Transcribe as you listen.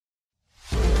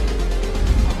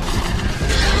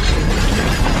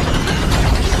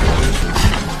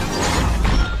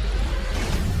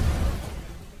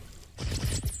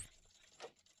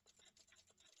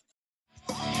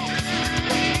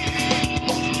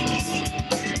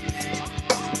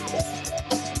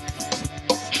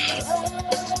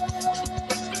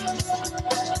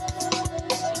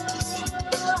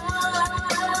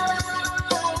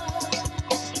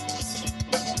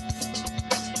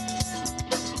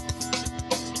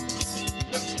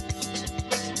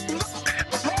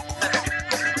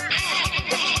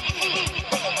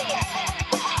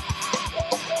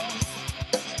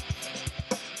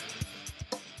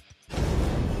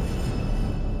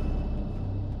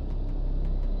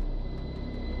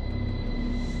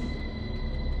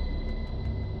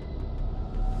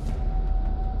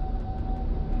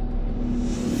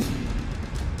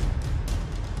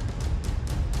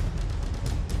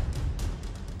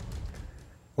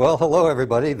Well, hello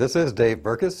everybody. This is Dave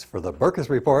Berkus for the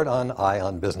Berkus Report on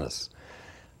EyeOnBusiness.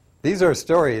 These are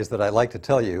stories that I like to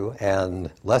tell you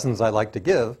and lessons I like to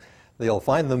give. You'll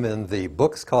find them in the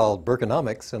books called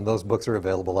Berkonomics, and those books are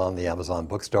available on the Amazon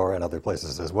bookstore and other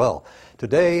places as well.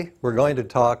 Today, we're going to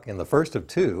talk in the first of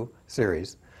two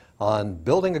series on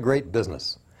building a great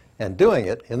business, and doing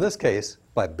it, in this case,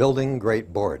 by building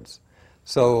great boards.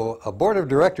 So a board of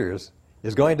directors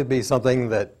is going to be something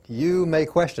that you may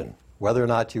question whether or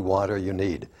not you want or you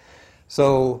need.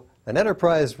 So an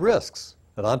enterprise risks,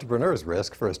 an entrepreneur's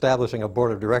risk for establishing a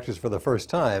board of directors for the first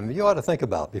time, you ought to think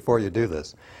about before you do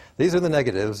this. These are the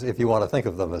negatives, if you want to think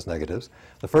of them as negatives.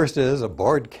 The first is a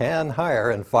board can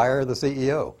hire and fire the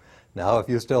CEO. Now, if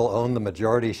you still own the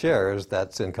majority shares,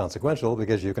 that's inconsequential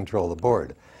because you control the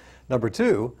board. Number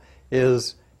two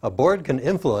is a board can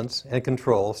influence and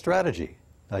control strategy.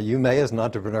 Now, you may, as an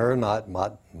entrepreneur,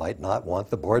 might not want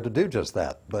the board to do just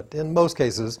that, but in most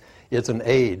cases, it's an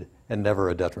aid and never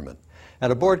a detriment.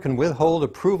 And a board can withhold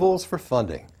approvals for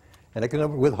funding, and it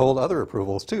can withhold other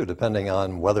approvals too, depending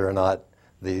on whether or not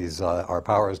these are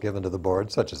powers given to the board,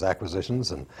 such as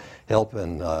acquisitions and help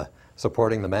in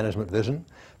supporting the management vision.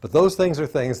 But those things are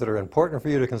things that are important for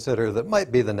you to consider that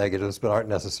might be the negatives, but aren't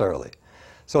necessarily.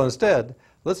 So instead,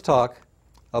 let's talk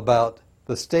about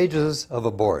the stages of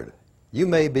a board. You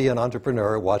may be an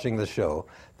entrepreneur watching this show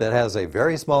that has a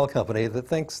very small company that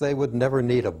thinks they would never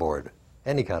need a board,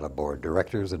 any kind of board,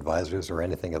 directors, advisors, or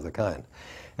anything of the kind.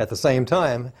 At the same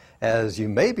time, as you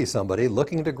may be somebody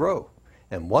looking to grow,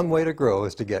 and one way to grow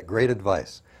is to get great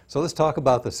advice. So let's talk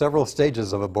about the several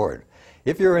stages of a board.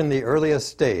 If you're in the earliest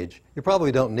stage, you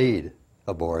probably don't need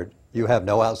a board. You have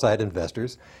no outside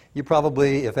investors. You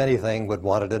probably, if anything, would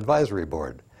want an advisory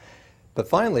board. But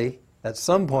finally, at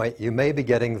some point, you may be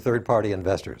getting third-party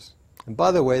investors. And by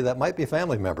the way, that might be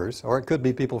family members, or it could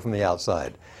be people from the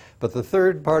outside. But the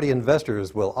third-party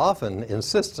investors will often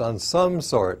insist on some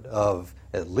sort of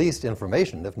at least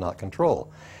information, if not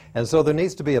control. And so there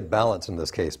needs to be a balance in this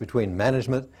case between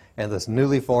management and this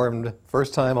newly formed,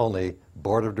 first-time only,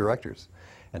 board of directors.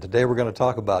 And today we're going to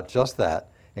talk about just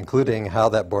that, including how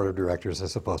that board of directors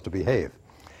is supposed to behave.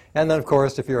 And then, of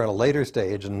course, if you're in a later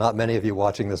stage, and not many of you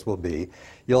watching this will be,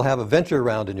 you'll have a venture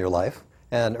round in your life,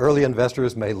 and early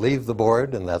investors may leave the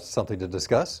board, and that's something to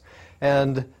discuss.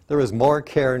 And there is more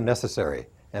care necessary,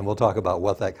 and we'll talk about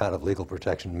what that kind of legal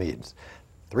protection means.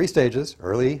 3 stages: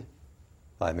 early,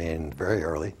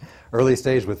 very early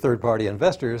stage with third-party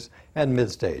investors, and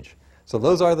mid-stage. So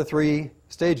those are the 3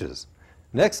 stages.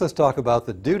 Next, let's talk about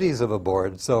the duties of a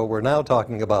board. So we're now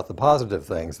talking about the positive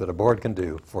things that a board can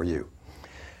do for you.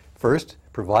 First,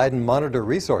 provide and monitor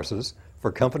resources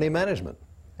for company management.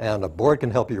 And a board can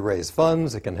help you raise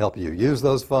funds, it can help you use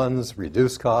those funds,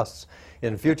 reduce costs.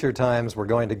 In future times, we're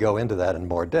going to go into that in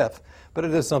more depth, but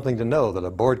it is something to know that a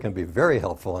board can be very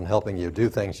helpful in helping you do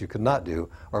things you could not do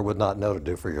or would not know to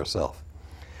do for yourself.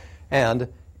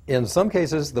 And in some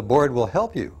cases, the board will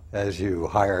help you as you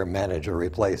hire, manage, or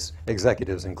replace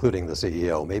executives, including the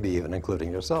CEO, maybe even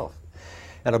including yourself.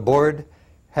 And a board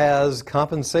has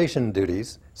compensation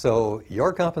duties, so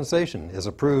your compensation is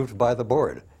approved by the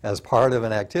board as part of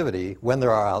an activity when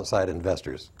there are outside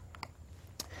investors.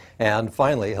 And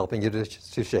finally, helping you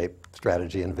to shape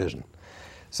strategy and vision.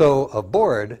 So a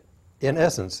board, in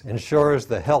essence, ensures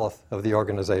the health of the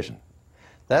organization.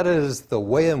 That is the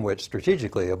way in which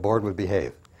strategically a board would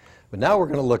behave. But now we're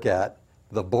going to look at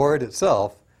the board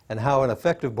itself and how an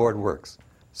effective board works.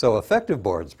 So effective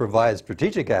boards provide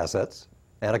strategic assets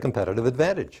and a competitive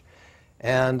advantage,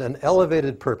 and an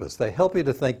elevated purpose. They help you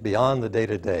to think beyond the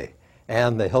day-to-day,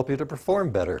 and they help you to perform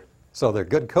better. So they're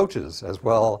good coaches as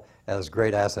well as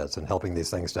great assets in helping these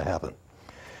things to happen.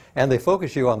 And they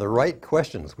focus you on the right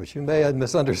questions, which you may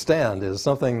misunderstand is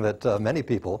something that many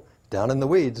people down in the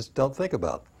weeds don't think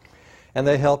about. And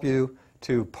they help you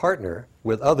to partner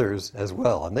with others as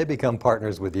well, and they become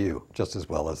partners with you just as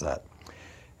well as that.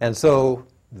 And so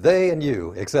they and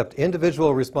you accept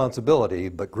individual responsibility,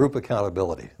 but group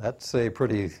accountability. That's a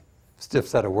pretty stiff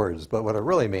set of words, but what it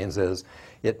really means is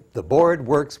the board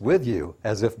works with you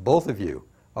as if both of you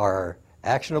are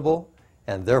actionable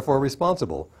and therefore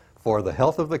responsible for the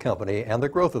health of the company and the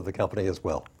growth of the company as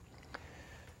well.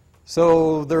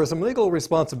 So there are some legal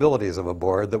responsibilities of a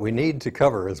board that we need to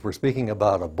cover as we're speaking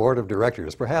about a board of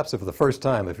directors, perhaps for the first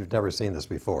time if you've never seen this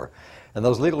before. And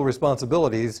those legal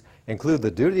responsibilities include the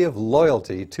duty of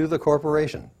loyalty to the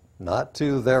corporation, not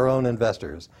to their own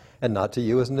investors, and not to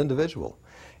you as an individual,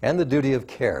 and the duty of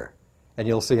care. And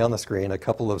you'll see on the screen a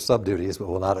couple of sub-duties that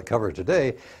we'll not cover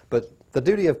today, but the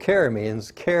duty of care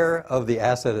means care of the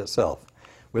asset itself.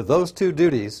 With those 2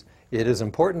 duties, it is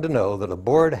important to know that a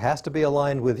board has to be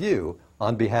aligned with you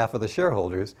on behalf of the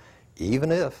shareholders,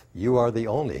 even if you are the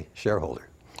only shareholder.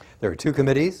 There are two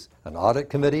committees, an audit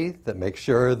committee that makes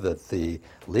sure that the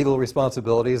legal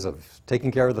responsibilities of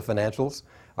taking care of the financials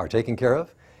are taken care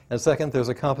of, and second, there's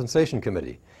a compensation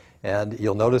committee. And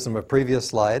you'll notice in a previous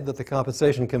slide that the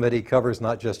compensation committee covers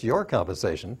not just your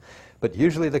compensation, but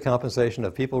usually the compensation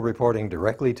of people reporting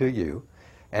directly to you,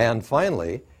 and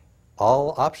finally,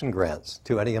 all option grants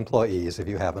to any employees if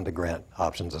you happen to grant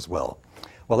options as well.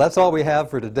 Well, that's all we have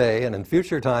for today, and in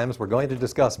future times we're going to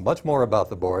discuss much more about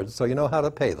the boards so you know how to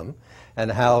pay them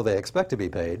and how they expect to be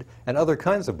paid, and other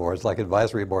kinds of boards like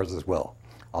advisory boards as well.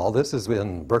 All this is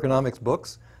in Berkonomics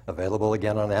books, available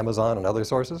again on Amazon and other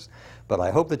sources, but I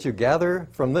hope that you gather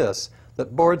from this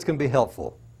that boards can be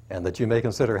helpful and that you may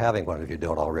consider having one if you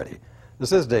don't already.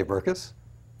 This is Dave Berkus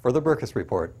for the Berkus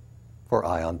Report for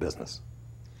EyeOnBusiness.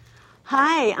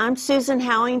 Hi, I'm Susan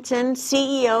Howington,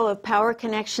 CEO of Power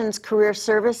Connections Career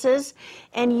Services,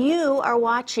 and you are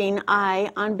watching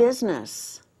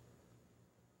EyeOnBusiness.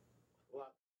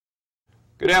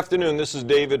 Good afternoon. This is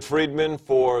David Friedman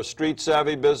for Street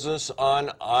Savvy Business on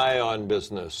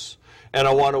EyeOnBusiness. And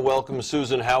I want to welcome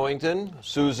Susan Howington.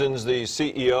 Susan's the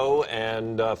CEO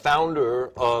and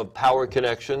founder of Power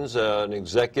Connections, an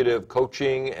executive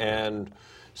coaching and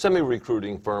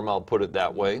semi-recruiting firm, I'll put it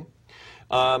that way.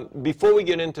 Before we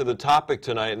get into the topic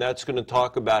tonight, and that's going to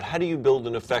talk about how do you build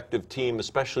an effective team,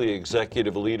 especially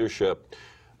executive leadership.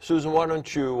 Susan, why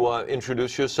don't you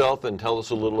introduce yourself and tell us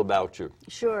a little about you?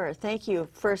 Sure. Thank you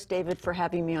first, David, for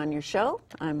having me on your show.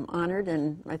 I'm honored,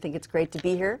 and I think it's great to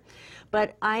be here.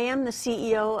 But I am the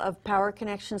CEO of Power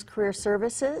Connections Career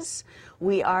Services.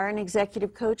 We are an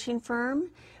executive coaching firm,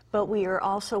 but we are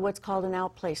also what's called an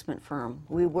outplacement firm.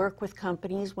 We work with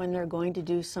companies when they're going to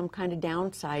do some kind of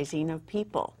downsizing of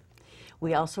people.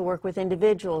 We also work with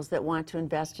individuals that want to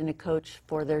invest in a coach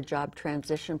for their job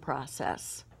transition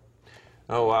process.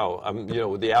 Oh, wow. You know,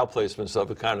 with the outplacement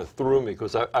stuff, it kind of threw me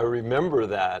because I remember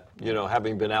that, you know,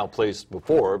 having been outplaced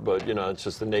before, but, you know, it's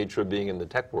just the nature of being in the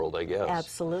tech world, I guess.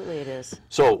 Absolutely it is.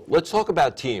 So let's talk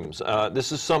about teams.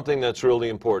 This is something that's really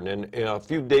important. And a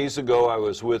few days ago, I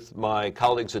was with my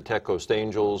colleagues at Tech Coast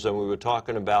Angels, and we were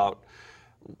talking about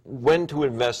when to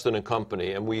invest in a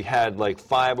company. And we had like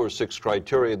 5 or 6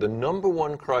 criteria. The number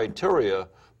one criteria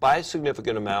by a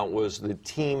significant amount was the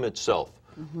team itself.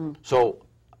 Mm-hmm. So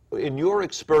in your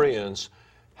experience,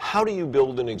 how do you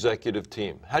build an executive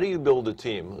team? How do you build a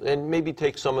team? And maybe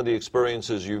take some of the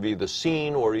experiences you've either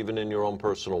seen or even in your own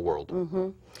personal world. Mm-hmm.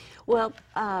 Well,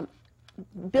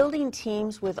 building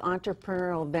teams with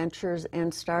entrepreneurial ventures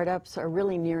and startups are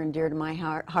really near and dear to my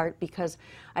heart because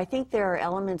I think there are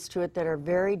elements to it that are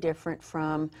very different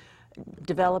from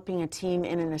developing a team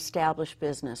in an established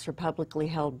business or publicly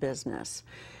held business.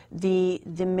 The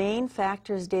main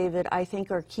factors, David, I think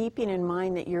are keeping in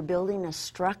mind that you're building a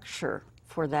structure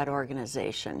for that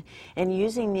organization. And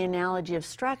using the analogy of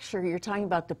structure, you're talking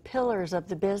about the pillars of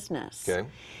the business. Okay.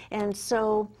 And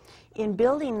so in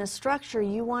building the structure,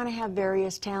 you want to have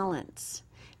various talents.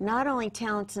 Not only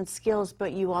talents and skills,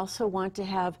 but you also want to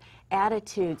have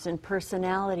attitudes and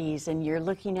personalities, and you're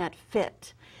looking at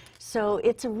fit. So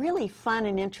it's a really fun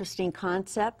and interesting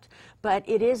concept, but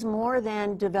it is more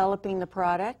than developing the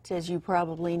product, as you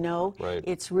probably know. Right.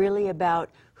 It's really about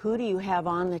who do you have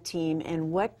on the team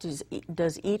and what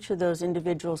does each of those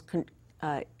individuals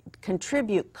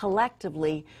contribute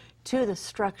collectively to the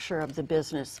structure of the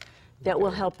business that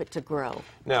will help it to grow.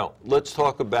 Now, let's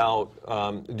talk about,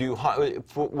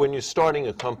 when you're starting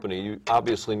a company, you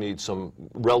obviously need some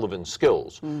relevant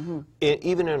skills. Mm-hmm.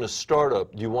 Even in a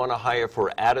startup, do you want to hire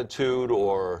for attitude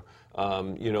or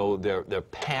you know, their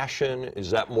passion? Is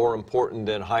that more important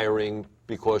than hiring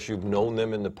because you've known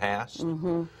them in the past?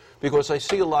 Mm-hmm. Because I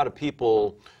see a lot of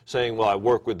people saying, well, I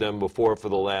worked with them before for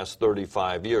the last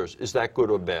 35 years. Is that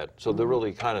good or bad? So they're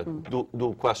really kind of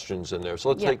dual questions in there. So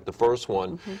let's take the first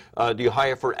one. Mm-hmm. Do you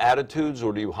hire for attitudes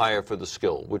or do you hire for the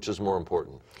skill? Which is more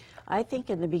important? I think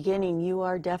in the beginning you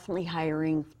are definitely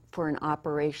hiring for an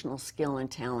operational skill and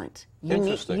talent. You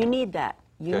need that.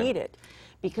 You need it.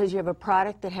 Because you have a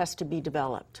product that has to be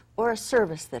developed or a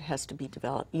service that has to be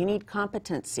developed. You need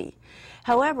competency.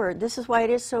 However, this is why it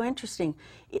is so interesting.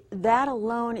 That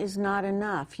alone is not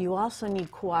enough. You also need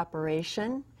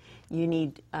cooperation, you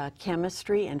need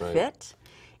chemistry and fit,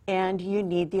 and you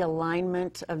need the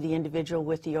alignment of the individual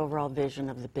with the overall vision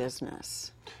of the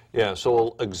business. Yeah,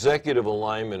 so executive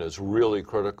alignment is really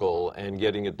critical and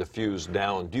getting it diffused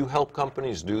down. Do you help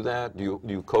companies do that? Do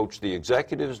you coach the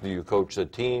executives? Do you coach the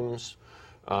teams?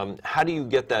 How do you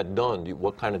get that done?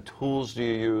 What kind of tools do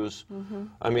you use?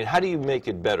 I mean, how do you make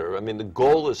it better? I mean, the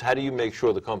goal is how do you make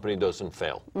sure the company doesn't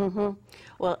fail?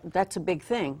 Well, that's a big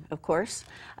thing, of course,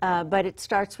 but it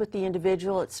starts with the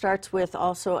individual. It starts with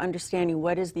also understanding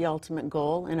what is the ultimate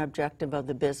goal and objective of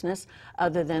the business,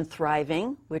 other than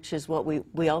thriving, which is what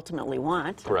we ultimately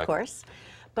want, Correct. Of course.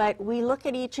 But we look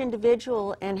at each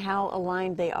individual and how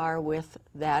aligned they are with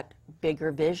that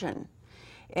bigger vision.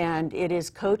 And it is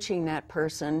coaching that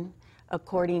person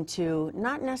according to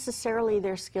not necessarily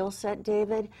their skill set,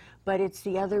 David, but it's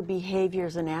the other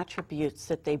behaviors and attributes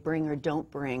that they bring or don't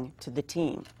bring to the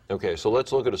team. Okay, so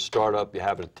let's look at a startup. You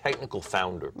have a technical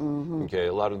founder. Okay,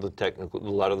 a lot of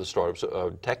the startups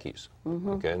are techies.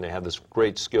 Okay, and they have this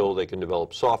great skill. They can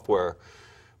develop software,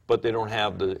 but they don't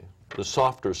have the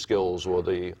softer skills or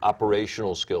the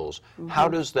operational skills. How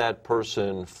does that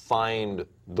person find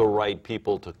the right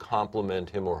people to complement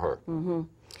him or her?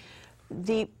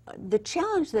 The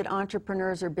challenge that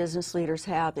entrepreneurs or business leaders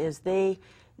have is they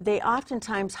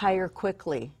oftentimes hire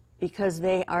quickly because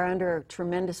they are under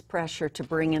tremendous pressure to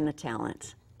bring in the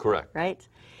talent. Correct. Right?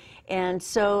 And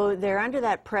so they're under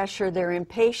that pressure, they're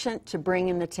impatient to bring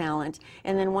in the talent,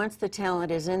 and then once the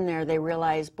talent is in there, they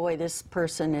realize, boy, this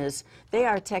person they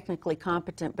are technically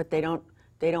competent, but they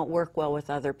don't work well with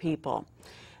other people.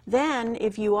 Then,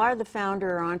 if you are the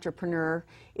founder or entrepreneur,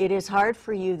 it is hard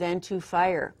for you then to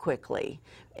fire quickly,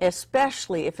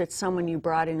 especially if it's someone you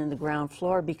brought in the ground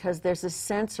floor, because there's a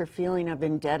sense or feeling of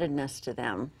indebtedness to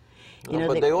them. You know,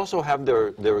 but they also have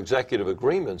their executive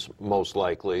agreements, most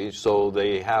likely, so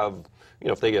they have, you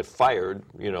know, if they get fired,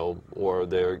 you know, or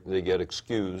they get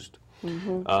excused,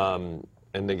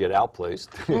 and they get outplaced,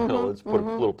 you know, let's put a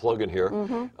little plug in here,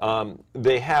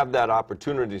 they have that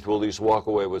opportunity to at least walk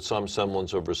away with some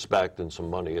semblance of respect and some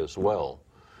money as well.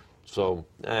 So,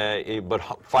 but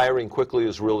firing quickly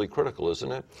is really critical,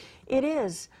 isn't it? It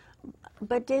is.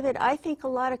 But David, I think a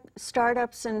lot of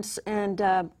startups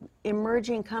and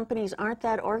emerging companies aren't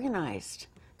that organized.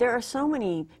 There are so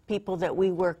many people that we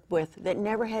work with that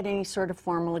never had any sort of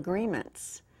formal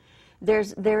agreements.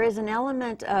 There is an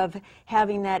element of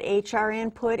having that HR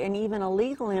input and even a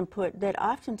legal input that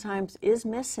oftentimes is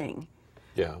missing.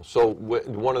 Yeah. So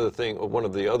one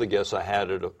of the other guests I had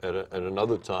at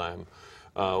another time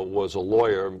was a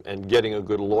lawyer, and getting a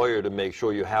good lawyer to make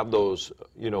sure you have those,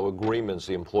 you know, agreements,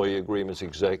 the employee agreements,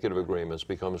 executive agreements,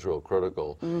 becomes real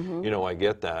critical. You know, I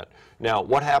get that. Now,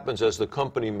 what happens as the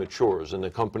company matures and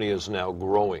the company is now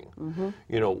growing?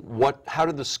 You know, how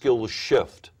did the skills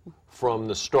shift from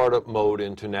the startup mode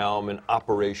into now I'm in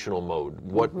operational mode?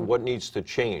 What needs to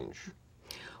change?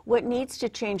 What needs to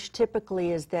change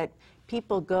typically is that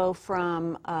people go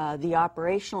from the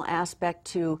operational aspect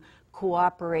to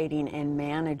cooperating and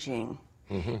managing.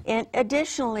 And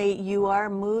additionally, you are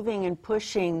moving and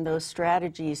pushing those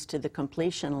strategies to the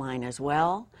completion line as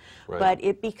well, but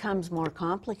it becomes more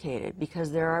complicated because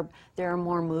there are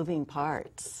more moving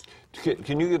parts.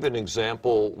 Can you give an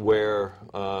example where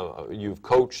you've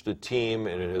coached a team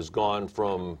and it has gone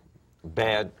from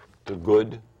bad to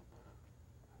good?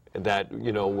 That,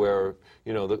 you know, where,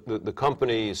 you know, the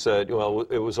company said, well,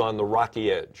 it was on the rocky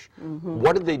edge.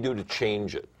 What did they do to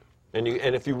change it? And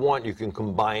if you want, you can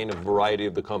combine a variety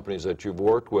of the companies that you've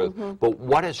worked with. But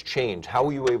what has changed? How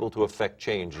were you able to affect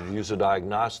change? Did you use a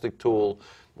diagnostic tool?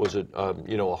 Was it,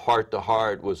 you know, a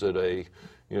heart-to-heart? Was it a,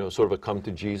 you know, sort of a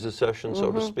come-to-Jesus session,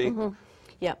 so to speak?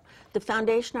 Yeah. The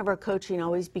foundation of our coaching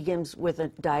always begins with a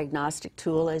diagnostic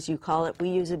tool, as you call it. We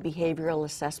use a behavioral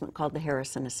assessment called the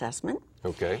Harrison Assessment.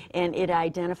 Okay. And it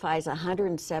identifies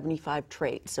 175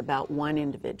 traits about one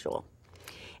individual.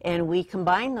 And we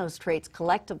combine those traits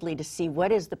collectively to see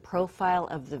what is the profile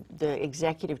of the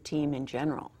executive team in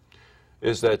general.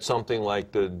 Is that something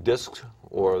like the DISC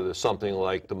or something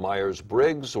like the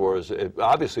Myers-Briggs, or is it,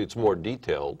 obviously it's more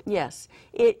detailed? Yes,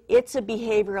 it's a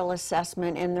behavioral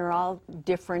assessment, and they're all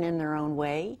different in their own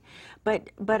way.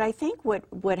 But I think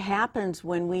what happens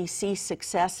when we see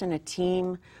success in a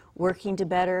team working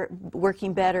better,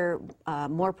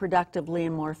 more productively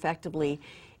and more effectively,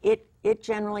 it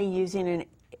generally, using an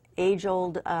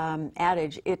age-old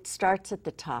adage, it starts at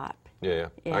the top. Yeah,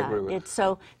 I agree with that.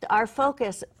 So our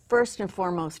focus, first and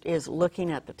foremost, is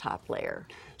looking at the top layer.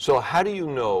 So how do you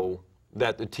know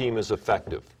that the team is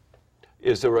effective?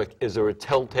 Is there a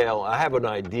telltale? I have an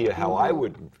idea how I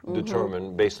would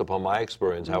determine, based upon my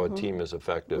experience, how a team is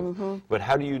effective. But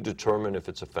how do you determine if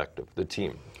it's effective, the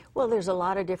team? Well, there's a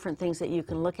lot of different things that you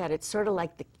can look at. It's sort of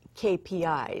like the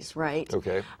KPIs, right?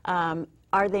 Okay.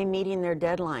 Are they meeting their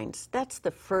deadlines? That's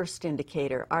the first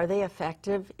indicator. Are they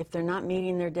effective? If they're not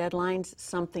meeting their deadlines,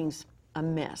 something's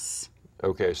amiss.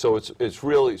 Okay, so it's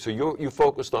really, so you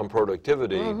focused on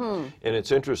productivity, and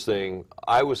it's interesting.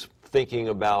 I was thinking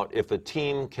about if a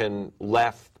team can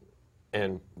laugh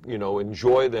and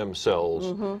enjoy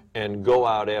themselves and go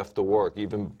out after work,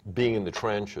 even being in the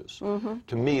trenches.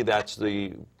 To me, that's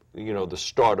the the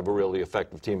start of a really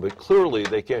effective team. But clearly,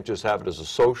 they can't just have it as a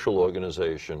social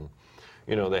organization.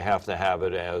 They have to have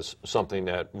it as something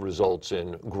that results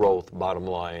in growth, bottom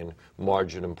line,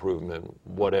 margin improvement,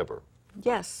 whatever.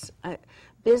 Yes,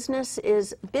 business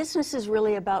is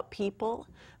really about people,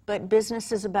 but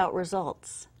business is about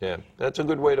results. Yeah, that's a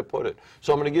good way to put it.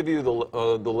 So I'm going to give you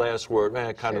the last word,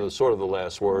 kind of sort of the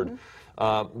last word.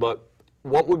 But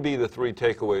what would be the 3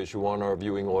 takeaways you want our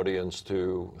viewing audience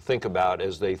to think about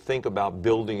as they think about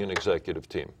building an executive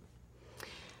team?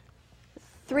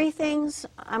 3 things.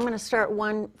 I'm going to start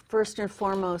first and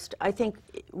foremost. I think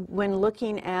when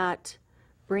looking at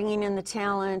bringing in the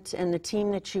talent and the team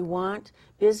that you want,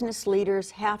 business leaders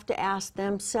have to ask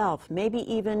themselves, maybe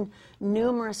even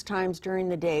numerous times during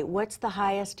the day, what's the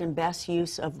highest and best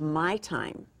use of my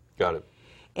time? Got it.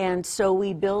 And so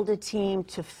we build a team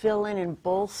to fill in and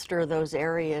bolster those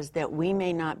areas that we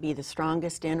may not be the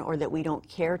strongest in or that we don't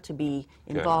care to be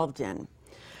involved in.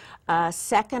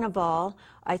 Second of all,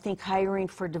 I think hiring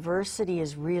for diversity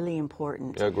is really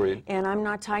important. Agreed. And I'm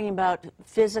not talking about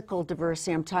physical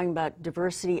diversity, I'm talking about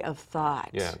diversity of thought.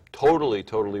 Yeah, totally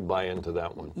buy into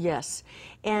that one. Yes.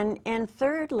 And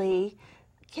thirdly,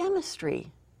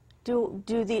 chemistry. Do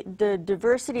the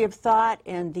diversity of thought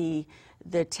and the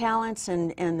talents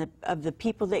of the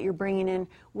people that you're bringing in,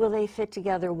 will they fit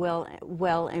together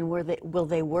well and will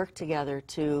they work together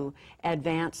to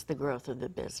advance the growth of the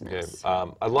business?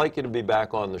 Okay. I'd like you to be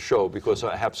back on the show because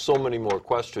I have so many more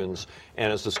questions,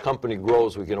 and as this company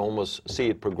grows, we can almost see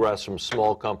it progress from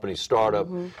small company startup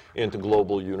into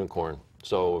global unicorn.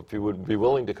 So if you would be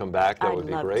willing to come back, that would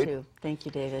be great. I'd love to. Thank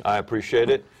you, David. I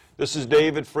appreciate it. This is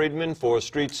David Friedman for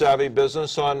Street Savvy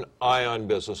Business on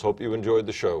EyeOnBusiness. Hope you enjoyed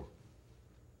the show.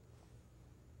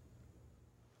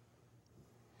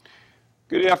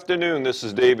 Good afternoon. This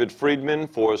is David Friedman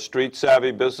for Street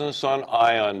Savvy Business on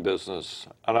EyeOnBusiness.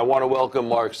 And I want to welcome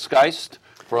Mark Skaist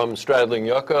from Stradling,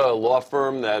 Yocca, a law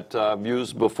firm that I've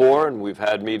used before, and we've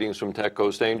had meetings from Tech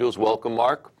Coast Angels. Welcome,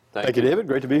 Mark. Thank you, David.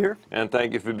 Great to be here. And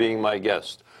thank you for being my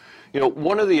guest.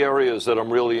 One of the areas that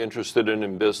I'm really interested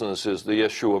in business is the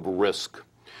issue of risk.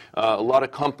 A lot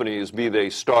of companies, be they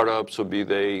startups or be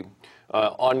they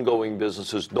ongoing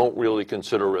businesses, don't really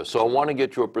consider risk. So I want to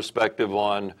get your perspective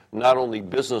on not only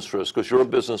business risk, because you're a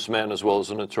businessman as well as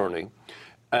an attorney,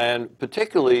 and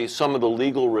particularly some of the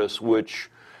legal risks which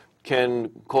can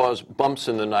cause bumps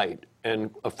in the night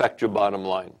and affect your bottom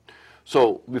line.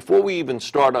 So before we even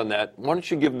start on that, why don't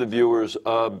you give the viewers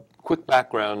a quick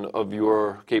background of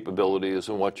your capabilities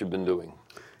and what you've been doing?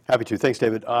 Happy to. Thanks,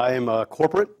 David. I am a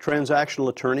corporate transactional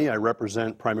attorney. I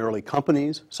represent primarily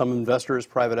companies, some investors,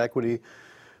 private equity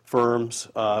firms,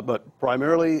 but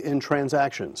primarily in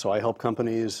transactions. So I help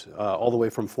companies all the way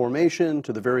from formation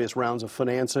to the various rounds of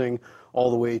financing, all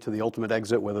the way to the ultimate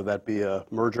exit, whether that be a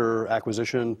merger,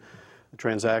 acquisition, a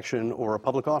transaction, or a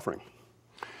public offering.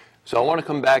 So I want to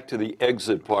come back to the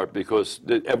exit part because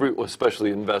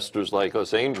especially investors like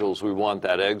us angels, we want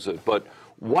that exit. But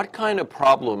what kind of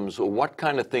problems or what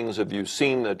kind of things have you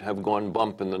seen that have gone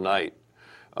bump in the night,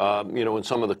 in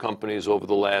some of the companies over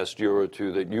the last year or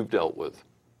two that you've dealt with?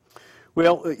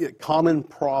 Well, common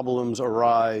problems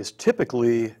arise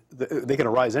typically, they can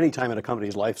arise any time in a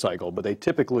company's life cycle, but they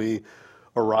typically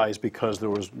arise because there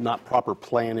was not proper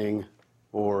planning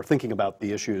or thinking about the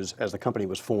issues as the company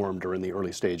was formed or in the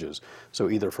early stages. So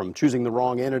either from choosing the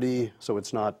wrong entity, so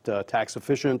it's not tax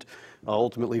efficient,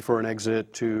 ultimately for an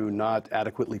exit, to not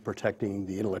adequately protecting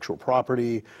the intellectual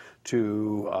property,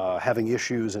 to having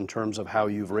issues in terms of how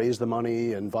you've raised the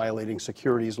money and violating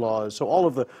securities laws. So all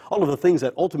of the things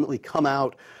that ultimately come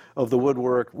out of the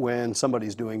woodwork when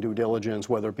somebody's doing due diligence,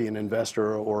 whether it be an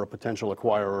investor or a potential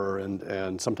acquirer,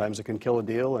 and sometimes it can kill a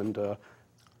deal and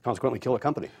consequently kill a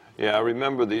company. Yeah, I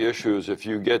remember the issues. If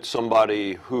you get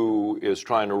somebody who is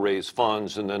trying to raise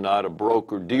funds and they're not a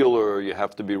broker-dealer, you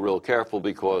have to be real careful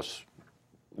because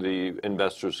the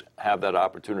investors have that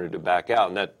opportunity to back out,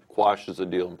 and that quashes the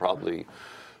deal and probably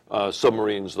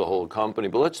submarines the whole company.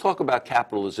 But let's talk about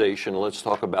capitalization. Let's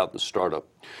talk about the startup.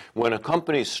 When a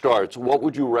company starts, what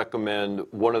would you recommend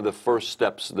one of the first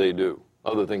steps they do?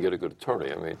 Other than get a good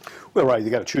attorney, I mean. Well, right, you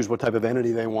got to choose what type of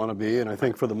entity they want to be, and I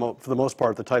think for the most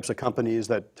part, the types of companies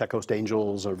that Tech Coast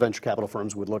Angels or venture capital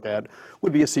firms would look at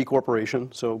would be a C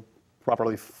corporation, so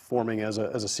properly forming as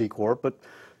a C corp. But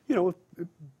it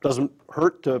doesn't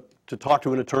hurt to talk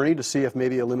to an attorney to see if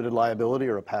maybe a limited liability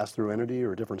or a pass-through entity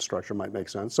or a different structure might make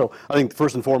sense. So I think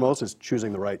first and foremost is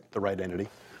choosing the right entity.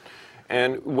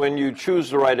 And when you choose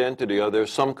the right entity, are there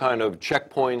some kind of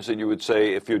checkpoints that you would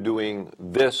say, if you're doing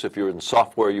this, if you're in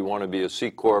software, you want to be a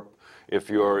C Corp, if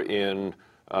you're in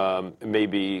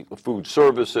maybe food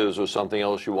services or something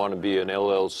else, you want to be an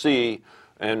LLC?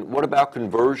 And what about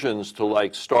conversions to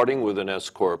like starting with an S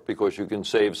Corp, because you can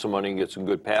save some money and get some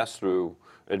good pass-through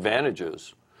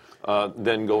advantages,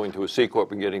 then going to a C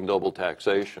Corp and getting double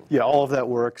taxation? Yeah, all of that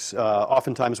works.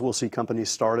 Oftentimes we'll see companies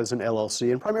start as an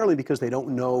LLC, and primarily because they don't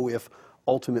know if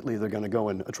ultimately they're going to go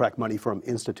and attract money from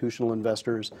institutional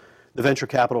investors. The venture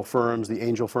capital firms, the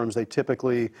angel firms, they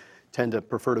typically tend to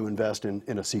prefer to invest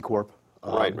in a C Corp.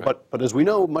 Right. But as we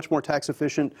know, much more tax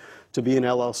efficient to be an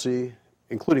LLC,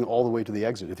 including all the way to the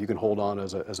exit. If you can hold on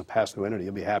as a pass-through entity,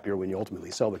 you'll be happier when you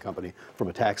ultimately sell the company from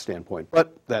a tax standpoint.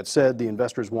 But that said, the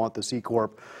investors want the C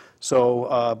Corp.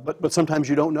 So, but sometimes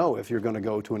you don't know if you're going to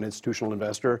go to an institutional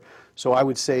investor. So I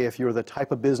would say if you're the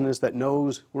type of business that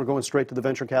knows we're going straight to the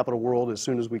venture capital world as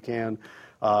soon as we can,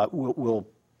 we'll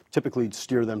typically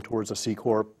steer them towards a C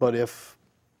Corp. But if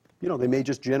they may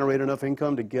just generate enough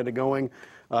income to get it going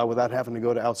without having to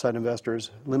go to outside investors,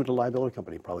 limited liability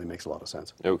company probably makes a lot of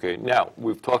sense. Okay. Now,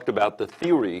 we've talked about the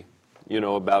theory,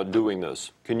 about doing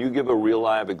this. Can you give a real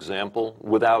live example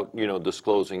without,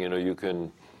 disclosing, you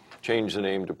can change the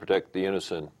name to protect the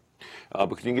innocent.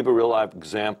 But can you give a real live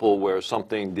example where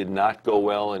something did not go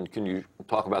well, and can you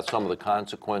talk about some of the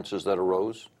consequences that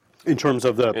arose? In terms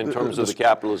of the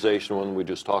capitalization one we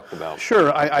just talked about.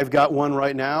 Sure, I've got one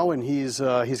right now, and he's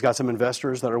got some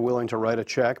investors that are willing to write a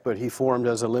check. But he formed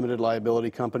as a limited liability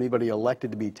company, but he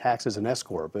elected to be taxed as an S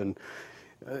Corp. And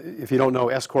if you don't know,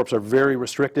 S Corps are very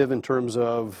restrictive in terms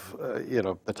of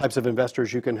the types of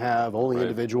investors you can have. Only Right.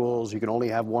 individuals. You can only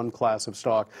have one class of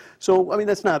stock. So I mean,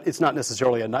 it's not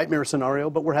necessarily a nightmare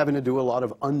scenario, but we're having to do a lot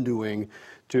of undoing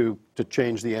to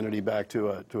change the entity back to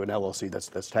an LLC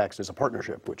that's taxed as a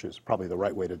partnership, which is probably the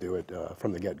right way to do it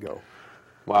from the get-go.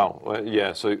 Wow.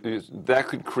 Yeah. So that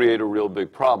could create a real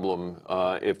big problem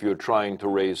if you're trying to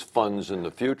raise funds in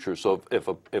the future. So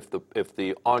if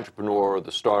the entrepreneur or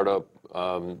the startup,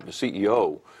 the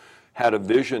CEO, had a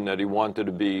vision that he wanted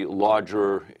to be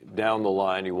larger down the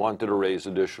line, he wanted to raise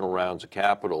additional rounds of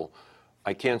capital,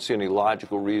 I can't see any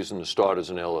logical reason to start as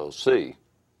an LLC.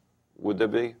 Would there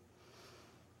be?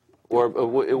 Or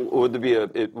would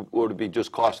it be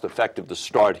just cost effective to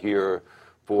start here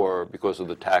because of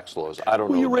the tax laws? I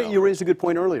don't know. You raised a good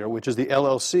point earlier, which is the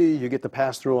LLC, you get the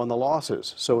pass-through on the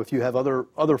losses. So if you have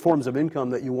other forms of income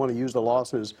that you want to use the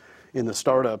losses in the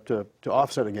startup to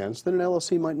offset against, then an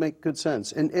LLC might make good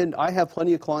sense. And I have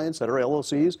plenty of clients that are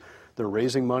LLCs. They're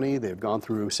raising money. They've gone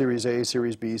through Series A,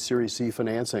 Series B, Series C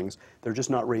financings. They're just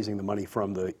not raising the money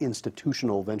from the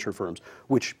institutional venture firms,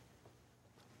 which,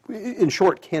 in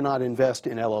short, cannot invest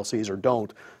in LLCs or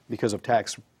don't because of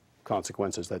tax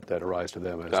consequences that arise to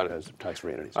them as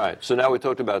tax-free entities. All right, so now we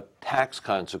talked about tax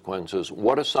consequences.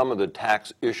 What are some of the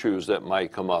tax issues that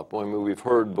might come up? I mean, we've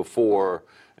heard before,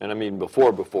 and I mean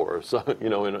before, so,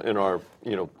 in our,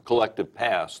 collective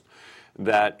past,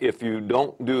 that if you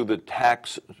don't do the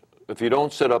tax, if you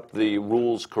don't set up the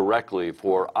rules correctly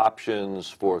for options,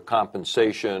 for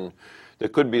compensation, there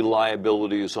could be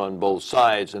liabilities on both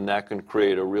sides, and that can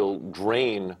create a real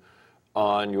drain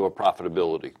on your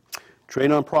profitability.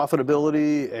 Drain on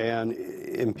profitability and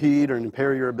impede or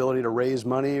impair your ability to raise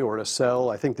money or to sell.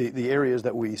 I think the areas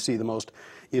that we see the most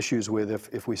issues with,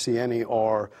 if we see any,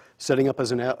 are setting up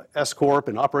as an S Corp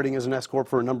and operating as an S Corp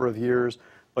for a number of years,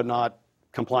 but not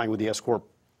complying with the S Corp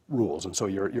rules. And so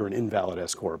you're an invalid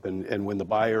S Corp. And when the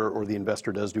buyer or the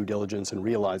investor does due diligence and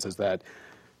realizes that,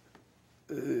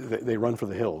 they run for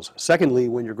the hills. Secondly,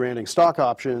 when you're granting stock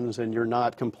options and you're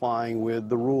not complying with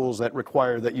the rules that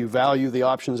require that you value the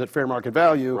options at fair market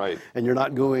value, right, and you're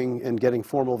not going and getting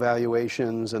formal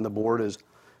valuations and the board is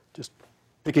just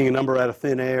picking a number out of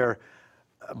thin air,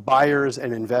 buyers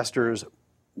and investors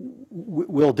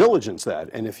will diligence that.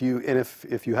 And if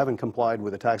you haven't complied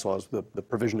with the tax laws, the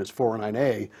provision is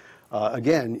 409A,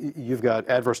 again, you've got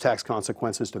adverse tax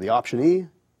consequences to the optionee,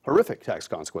 horrific tax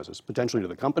consequences, potentially to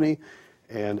the company.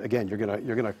 And again, you're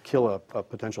gonna kill a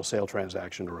potential sale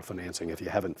transaction or a financing if you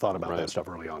haven't thought about that stuff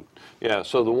early on. Yeah.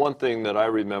 So the one thing that I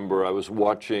remember, I was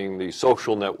watching The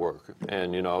Social Network,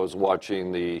 and I was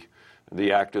watching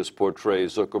the actors portray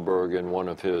Zuckerberg and one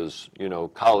of his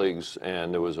colleagues,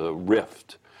 and there was a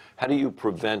rift. How do you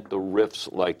prevent the rifts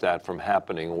like that from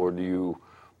happening, or do you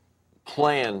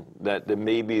plan that there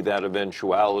may be that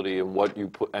eventuality,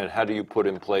 and how do you put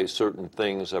in place certain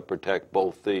things that protect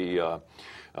both the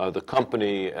the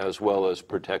company as well as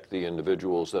protect the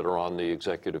individuals that are on the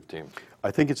executive team? I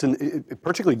think it's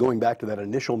particularly going back to that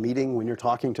initial meeting when you're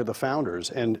talking to the founders,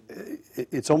 and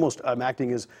it's almost, I'm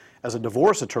acting as a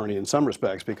divorce attorney in some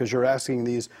respects, because you're asking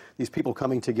these people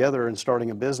coming together and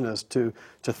starting a business to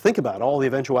think about all the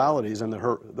eventualities and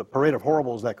the parade of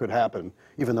horribles that could happen,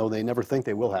 even though they never think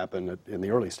they will happen in the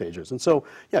early stages. And so,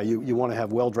 yeah, you want to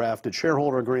have well-drafted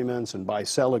shareholder agreements and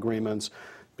buy-sell agreements,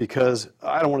 because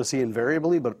I don't want to see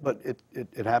invariably, but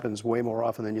it happens way more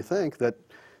often than you think, that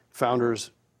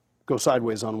founders go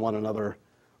sideways on one another,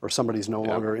 or somebody's no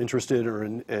longer interested or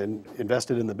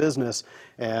invested in the business,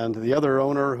 and the other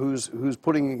owner who's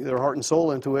putting their heart and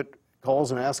soul into it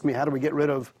calls and asks me, how do we get rid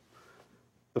of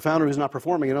the founder who's not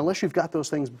performing? And unless you've got those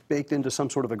things baked into some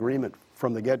sort of agreement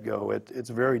from the get-go, it's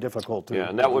very difficult to... Yeah,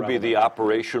 and that would be the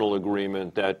operational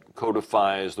agreement that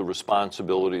codifies the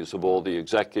responsibilities of all the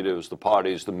executives, the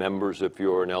parties, the members, if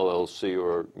you're an LLC,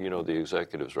 or, the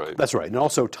executives, right? That's right. And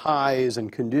also ties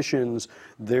and conditions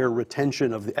their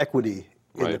retention of the equity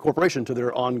in the corporation to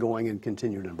their ongoing and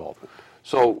continued involvement.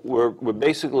 So we're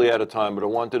basically out of time, but I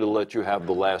wanted to let you have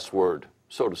the last word.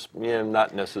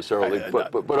 Not necessarily,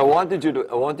 but I wanted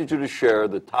you to share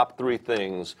the top 3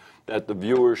 things that the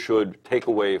viewers should take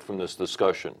away from this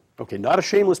discussion. Okay, not a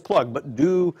shameless plug, but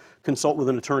do consult with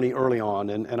an attorney early on,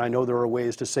 and I know there are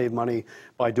ways to save money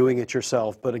by doing it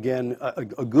yourself. But again,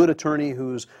 a good attorney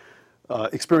who's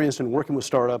experienced in working with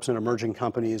startups and emerging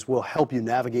companies will help you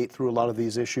navigate through a lot of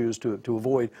these issues to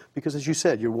avoid, because as you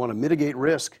said, you want to mitigate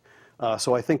risk.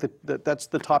 So I think that's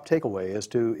the top takeaway,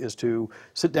 is to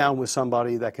sit down with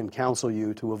somebody that can counsel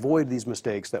you to avoid these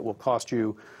mistakes that will cost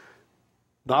you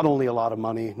not only a lot of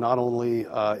money, not only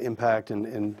impact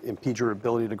and impede your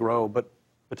ability to grow, but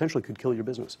potentially could kill your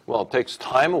business. Well, it takes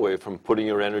time away from putting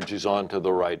your energies onto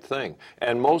the right thing.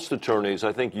 And most attorneys,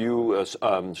 I think you,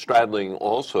 Stradling,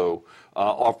 also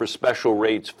offer special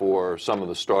rates for some of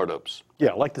the startups.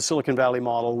 Yeah, like the Silicon Valley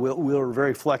model, we're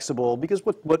very flexible, because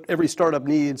what every startup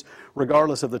needs,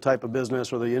 regardless of the type of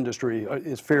business or the industry,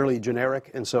 is fairly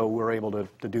generic, and so we're able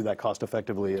to do that cost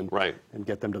effectively and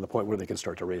get them to the point where they can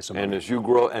start to raise some money. And as you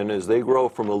grow, and as they grow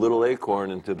from a little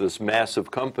acorn into this massive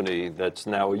company that's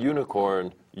now a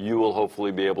unicorn, you will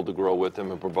hopefully be able to grow with them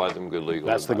and provide them good legal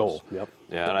advice. That's the goal. Yep.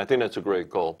 Yeah, and I think that's a great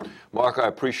goal. Mark, I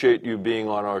appreciate you being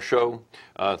on our show.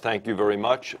 Thank you very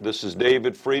much. This is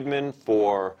David Friedman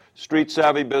for Street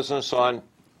Savvy Business on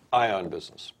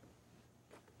EyeOnBusiness.